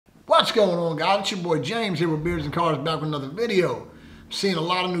What's going on, guys? It's your boy James here with Beards and Cars, back with another video. I'm seeing a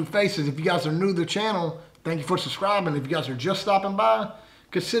lot of new faces. If you guys are new to the channel, thank you for subscribing. If you guys are just stopping by,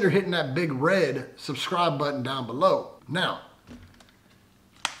 consider hitting that big red subscribe button down below. Now,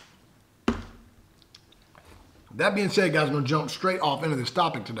 that being said, guys, I'm going to jump straight off into this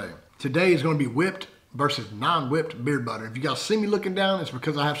topic today. Today is going to be whipped versus non-whipped beard butter. If you guys see me looking down, it's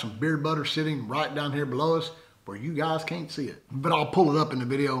because I have some beard butter sitting right down here below us where you guys can't see it. But I'll pull it up in the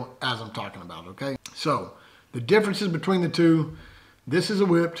video as I'm talking about it, okay? So, the differences between the two, this is a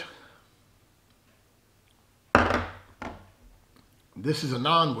whipped, this is a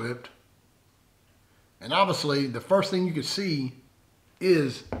non-whipped, and obviously the first thing you can see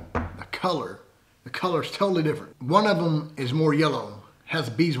is the color. The color is totally different. One of them is more yellow, has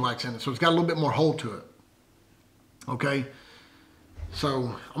beeswax in it, so it's got a little bit more hold to it. Okay?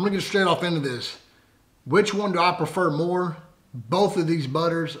 So, I'm gonna get straight off into this. Which one do I prefer more? Both of these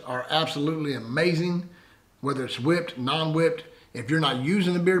butters are absolutely amazing, whether it's whipped, non-whipped. If you're not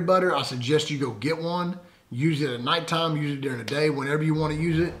using the beard butter, I suggest you go get one. Use it at nighttime, use it during the day, whenever you want to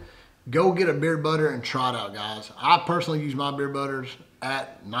use it. Go get a beard butter and try it out, guys. I personally use my beard butters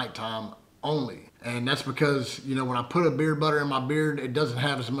at nighttime only. And that's because, you know, when I put a beard butter in my beard, it doesn't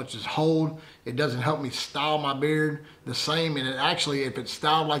have as much as hold. It doesn't help me style my beard the same. And it actually, if it's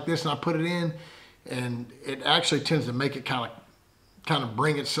styled like this and I put it in, and it actually tends to make it kind of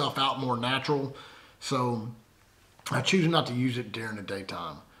bring itself out more natural. So I choose not to use it during the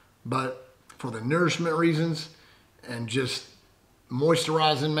daytime. But for the nourishment reasons and just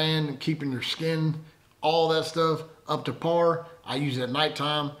moisturizing, man, keeping your skin, all that stuff up to par, I use it at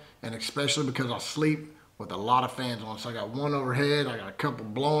nighttime, and especially because I sleep with a lot of fans on. So I got one overhead, I got a couple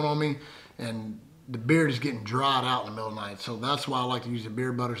blowing on me, and the beard is getting dried out in the middle of the night. So that's why I like to use the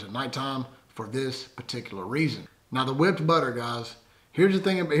beard butters at nighttime, for this particular reason. Now the whipped butter, guys, here's the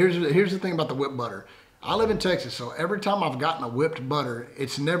thing about the whipped butter. I live in Texas, so every time I've gotten a whipped butter,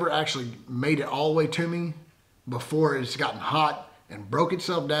 it's never actually made it all the way to me before it's gotten hot and broke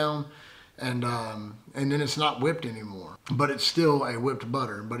itself down, and then it's not whipped anymore. But it's still a whipped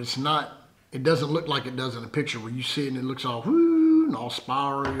butter, but it's not, it doesn't look like it does in a picture where you see it and it looks all whoo and all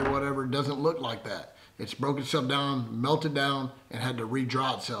spirally or whatever. It doesn't look like that. It's broke itself down, melted down, and had to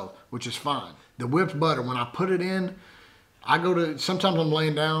re-dry itself, which is fine. The whipped butter, when I put it in, sometimes I'm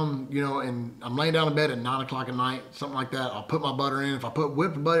laying down, you know, and I'm laying down in bed at 9 o'clock at night, something like that. I'll put my butter in. If I put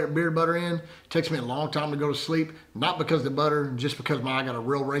whipped butter, beard butter in, it takes me a long time to go to sleep. Not because of the butter, just because I got a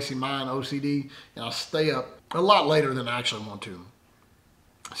real racing mind, OCD, and I'll stay up a lot later than I actually want to.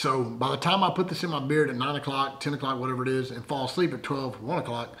 So by the time I put this in my beard at 9 o'clock, 10 o'clock, whatever it is, and fall asleep at 12, 1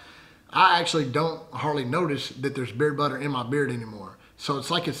 o'clock, I actually don't hardly notice that there's beard butter in my beard anymore. So it's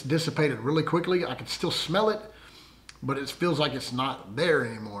like it's dissipated really quickly. I can still smell it, but it feels like it's not there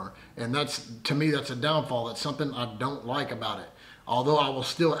anymore. And that's, to me, that's a downfall. That's something I don't like about it. Although I will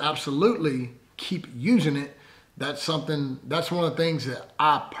still absolutely keep using it, that's one of the things that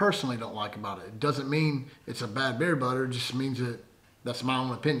I personally don't like about it. It doesn't mean it's a bad beard butter. It just means that that's my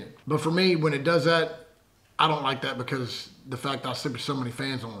own opinion. But for me, when it does that, I don't like that because the fact that I sleep with so many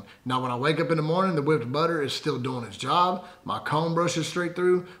fans on. Now, when I wake up in the morning, the whipped butter is still doing its job. My comb brushes straight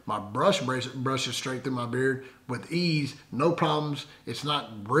through. My brush brushes straight through my beard with ease, no problems. It's not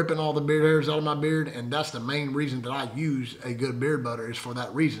ripping all the beard hairs out of my beard, and that's the main reason that I use a good beard butter, is for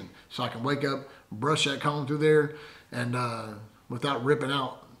that reason. So I can wake up, brush that comb through there, and without ripping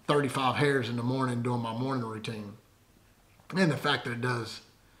out 35 hairs in the morning doing my morning routine. And the fact that it does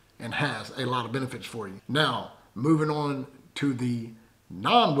and has a lot of benefits for you. Now, moving on to the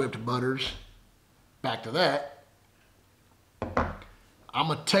non-whipped butters, back to that,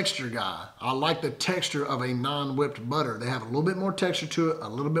 I'm a texture guy. I like the texture of a non-whipped butter. They have a little bit more texture to it, a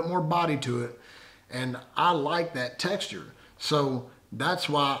little bit more body to it, and I like that texture. So that's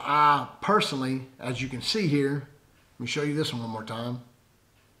why I personally, as you can see here, let me show you this one more time.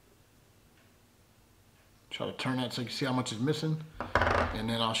 Try to turn that so you can see how much is missing. And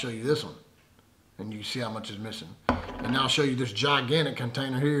then I'll show you this one, and you can see how much is missing. And now I'll show you this gigantic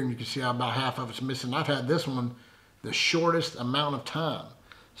container here, and you can see how about half of it's missing. I've had this one the shortest amount of time.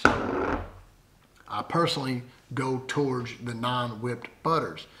 So I personally go towards the non-whipped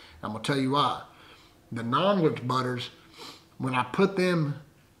butters. I'm gonna tell you why. The non-whipped butters, when I put them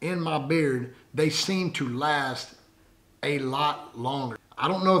in my beard, they seem to last a lot longer. I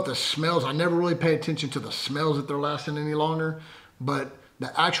don't know if the smells, I never really pay attention to the smells that they're lasting any longer, but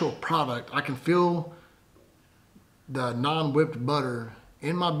the actual product, I can feel the non-whipped butter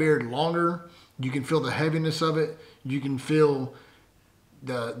in my beard longer. You can feel the heaviness of it. You can feel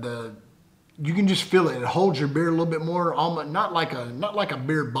the you can just feel it. It holds your beard a little bit more, almost not like a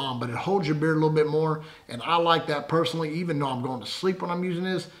beard balm, but it holds your beard a little bit more. And I like that personally, even though I'm going to sleep when I'm using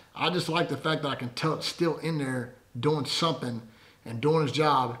this. I just like the fact that I can tell it's still in there doing something and doing its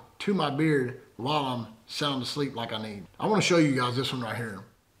job to my beard while I'm sound asleep like I need. I want to show you guys this one right here.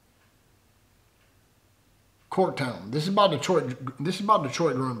 Corktown. This is about Detroit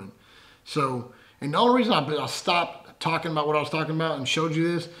grooming. So, and the only reason I stopped talking about what I was talking about and showed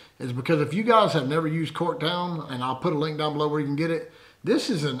you this is because if you guys have never used Corktown, and I'll put a link down below where you can get it, this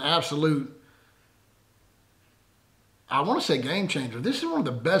is an absolute, I want to say, game changer. This is one of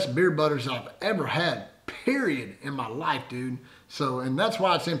the best beard butters I've ever had, period, in my life, dude. So, and that's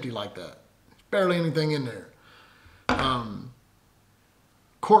why it's empty like that. There's barely anything in there.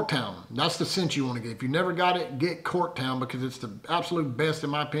 Corktown, that's the scent you want to get. If you never got it, get Corktown, because it's the absolute best, in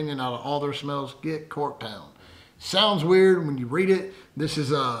my opinion, out of all their smells. Get Corktown. Sounds weird when you read it. This is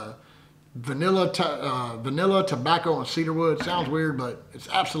vanilla, tobacco, and cedarwood. Sounds weird, but it's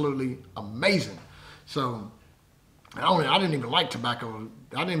absolutely amazing. So, I didn't even like tobacco.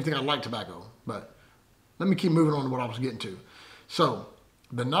 I didn't even think I liked tobacco. But let me keep moving on to what I was getting to. So,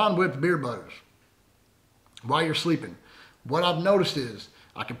 the non-whipped beard butters, while you're sleeping, what I've noticed is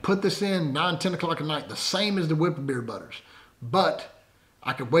I can put this in 9, 10 o'clock at night, the same as the whipped beard butters. But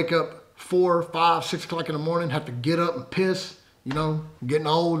I could wake up 4, 5, 6 o'clock in the morning, have to get up and piss. You know, getting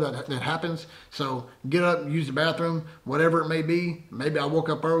old, that happens. So get up, use the bathroom, whatever it may be. Maybe I woke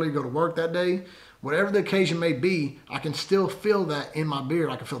up early, go to work that day. Whatever the occasion may be, I can still feel that in my beard.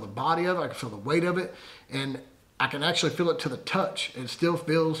 I can feel the body of it, I can feel the weight of it, and I can actually feel it to the touch. It still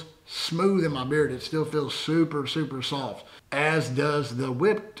feels smooth in my beard. It still feels super, super soft, as does the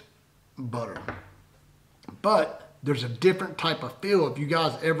whipped butter. But there's a different type of feel. If you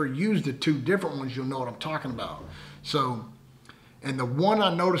guys ever use the two different ones, you'll know what I'm talking about. So, and the one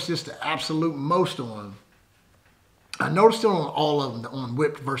I noticed this the absolute most on, I noticed it on all of them, on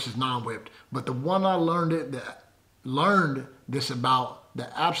whipped versus non-whipped, but the one I learned this about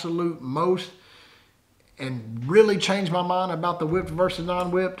the absolute most and really changed my mind about the whipped versus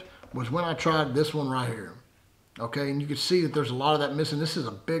non-whipped was when I tried this one right here. Okay, and you can see that there's a lot of that missing. This is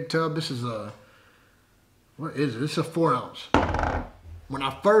a big tub. This is a, what is it? This is a 4 ounce. When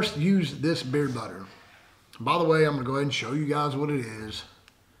I first used this beard butter, by the way, I'm going to go ahead and show you guys what it is.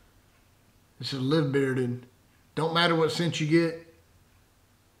 This is Live Bearded. Don't matter what scent you get.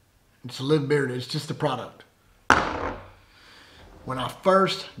 It's Live Bearded. It's just the product. When I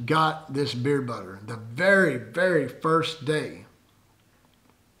first got this beard butter, the very, very first day,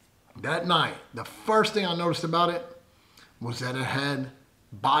 that night, the first thing I noticed about it was that it had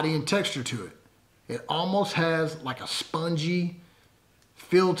body and texture to it. It almost has like a spongy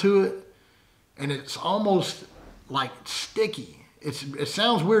feel to it, and it's almost like sticky. It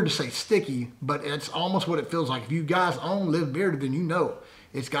sounds weird to say sticky, but it's almost what it feels like. If you guys own Live Bearded, then you know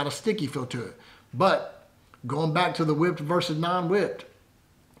it's got a sticky feel to it. But going back to the whipped versus non-whipped,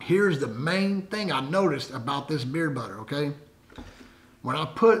 here's the main thing I noticed about this beard butter, okay? When I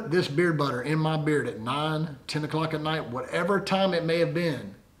put this beard butter in my beard at 9, 10 o'clock at night, whatever time it may have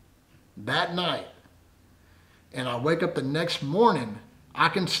been that night, and I wake up the next morning, I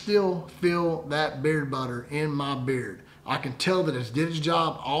can still feel that beard butter in my beard. I can tell that it's did its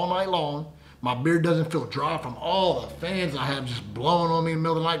job all night long. My beard doesn't feel dry from all the fans I have just blowing on me in the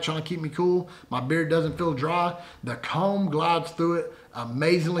middle of the night trying to keep me cool. My beard doesn't feel dry. The comb glides through it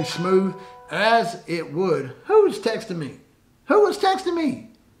amazingly smooth, as it would. Who was texting me? Who was texting me?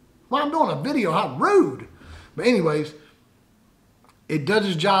 Well, I'm doing a video. How rude. But anyways, it does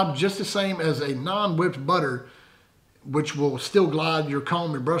its job just the same as a non-whipped butter, which will still glide your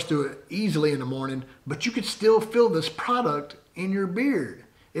comb and brush through it easily in the morning, but you can still feel this product in your beard.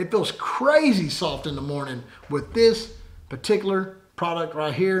 It feels crazy soft in the morning with this particular product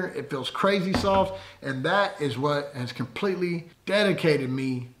right here. It feels crazy soft, and that is what has completely dedicated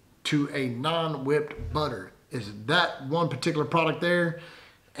me to a non-whipped butter, is that one particular product there,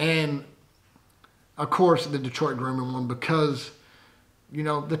 and of course the Detroit grooming one, because you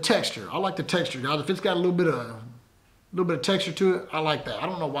know the texture. I like the texture, guys. If it's got a little bit of texture to it, I like that. I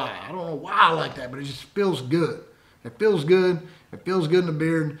don't know why. I don't know why I like that, but it just feels good. It feels good. It feels good in the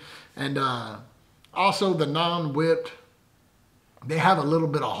beard. And also the non-whipped, they have a little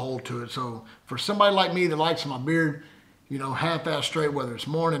bit of hold to it. So for somebody like me that likes my beard, you know, half-ass straight, whether it's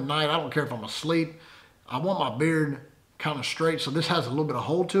morning, night, I don't care if I'm asleep, I want my beard kind of straight. So this has a little bit of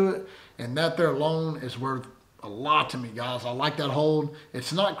hold to it. And that there alone is worth a lot to me, guys. I like that hold.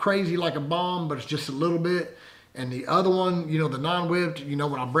 It's not crazy like a balm, but it's just a little bit. And the other one, you know, the non-whipped, you know,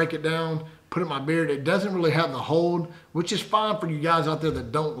 when I break it down, put it in my beard, it doesn't really have the hold, which is fine for you guys out there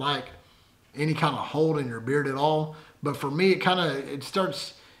that don't like any kind of hold in your beard at all. But for me,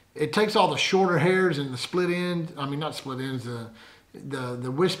 it takes all the shorter hairs and the split ends, I mean not split ends,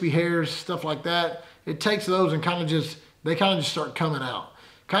 the wispy hairs, stuff like that. It takes those and they kind of just start coming out.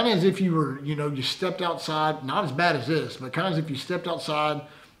 Kind of as if you were, you stepped outside, not as bad as this, but kind of as if you stepped outside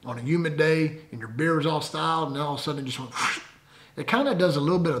on a humid day and your beard was all styled and then all of a sudden it just went whoosh. It kind of does a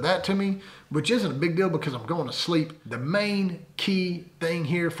little bit of that to me, which isn't a big deal because I'm going to sleep. The main key thing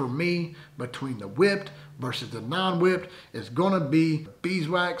here for me between the whipped versus the non-whipped is going to be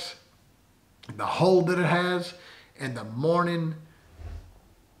beeswax, the hold that it has, and the morning.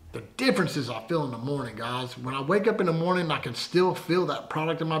 The differences I feel in the morning, guys. When I wake up in the morning, I can still feel that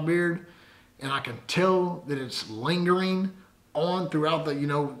product in my beard, and I can tell that it's lingering on throughout the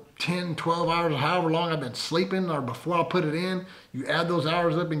 10, 12 hours, or however long I've been sleeping, or before I put it in. You add those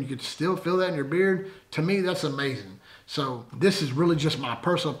hours up and you can still feel that in your beard. To me, that's amazing. So this is really just my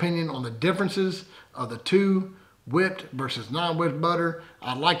personal opinion on the differences of the two, whipped versus non-whipped butter.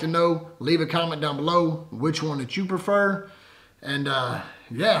 I'd like to know, leave a comment down below which one that you prefer. And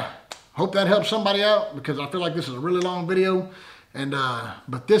yeah, hope that helps somebody out, because I feel like this is a really long video. And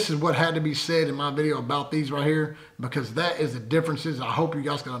but this is what had to be said in my video about these right here, because that is the differences. I hope you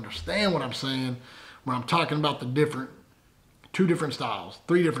guys can understand what I'm saying when I'm talking about the two different styles,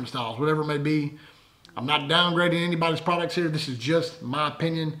 3 different styles, whatever it may be. I'm not downgrading anybody's products here. This is just my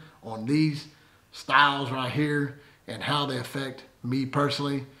opinion on these styles right here and how they affect me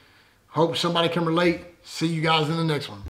personally. Hope somebody can relate. See you guys in the next one.